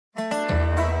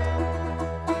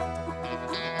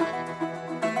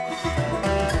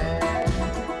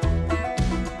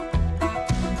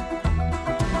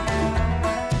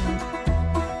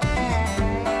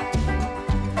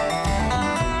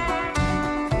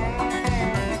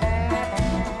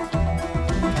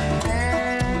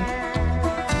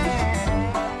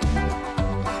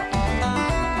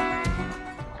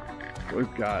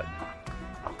got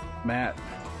Matt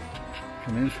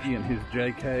Kaminsky and his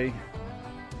JK.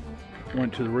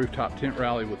 Went to the rooftop tent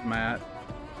rally with Matt.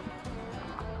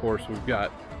 Of course, we've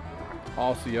got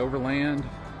HighPoint Overland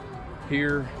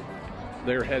here.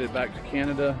 They're headed back to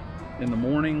Canada in the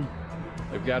morning.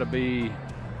 They've got to be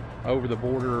over the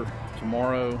border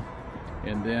tomorrow,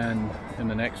 and then in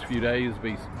the next few days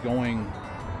be going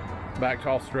back to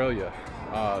Australia,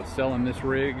 selling this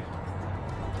rig.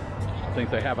 I think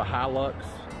they have a Hilux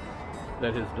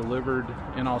that has delivered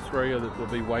in Australia that will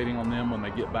be waiting on them when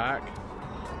they get back.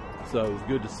 So it was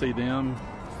good to see them.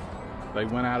 They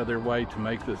went out of their way to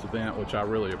make this event, which I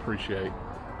really appreciate.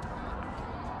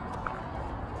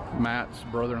 Matt's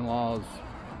brother-in-law's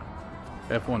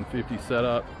F-150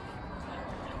 setup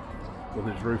with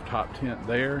his rooftop tent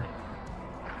there.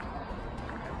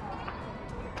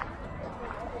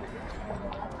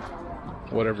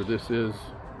 Whatever this is,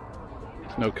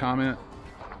 no comment.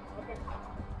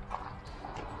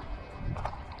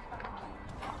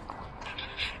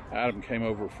 Adam came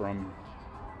over from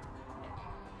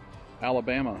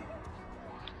Alabama.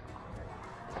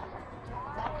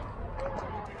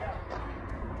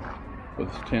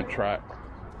 With his tent track.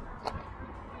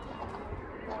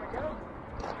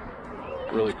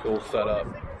 Really cool setup.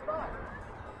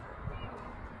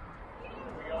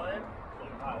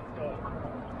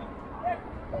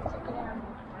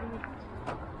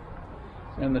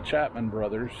 And the Chapman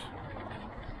brothers,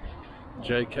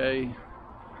 JK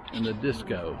and the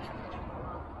Disco.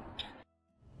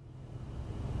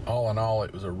 All in all,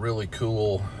 it was a really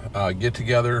cool get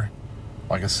together.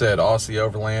 Like I said, HighPoint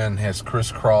Overland has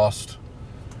crisscrossed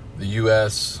the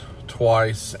US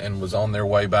twice and was on their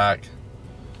way back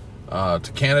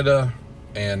to Canada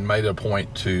and made it a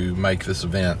point to make this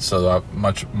event. So I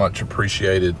much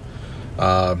appreciated.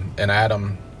 And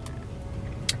Adam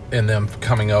and them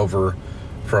coming over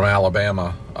from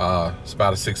Alabama. It's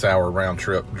about a 6-hour round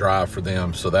trip drive for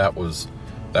them. So that was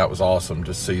awesome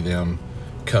to see them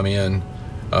come in.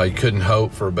 You couldn't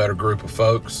hope for a better group of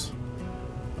folks.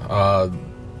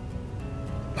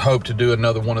 Hope to do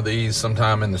another one of these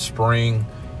sometime in the spring,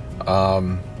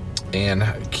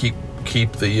 and keep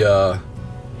the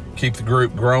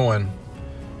group growing.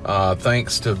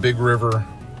 Thanks to Big River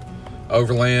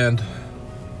Overland,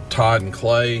 Todd and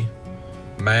Clay,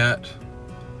 Matt,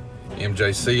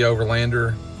 MJC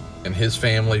Overlander, and his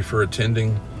family for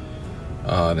attending,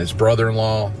 and his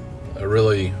brother-in-law.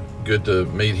 Really good to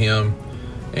meet him,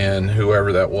 and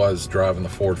whoever that was driving the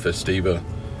Ford Festiva.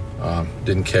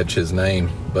 Didn't catch his name,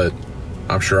 but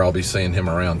I'm sure I'll be seeing him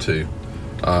around too.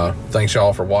 Thanks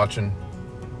y'all for watching.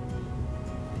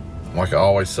 Like I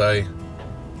always say,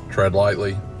 tread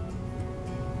lightly,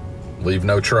 leave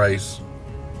no trace.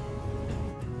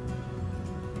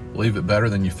 Leave it better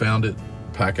than you found it.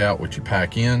 Pack out what you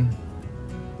pack in.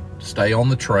 Stay on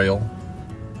the trail.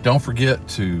 Don't forget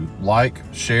to like,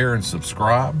 share, and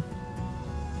subscribe.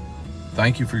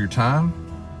 Thank you for your time.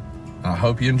 I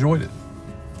hope you enjoyed it.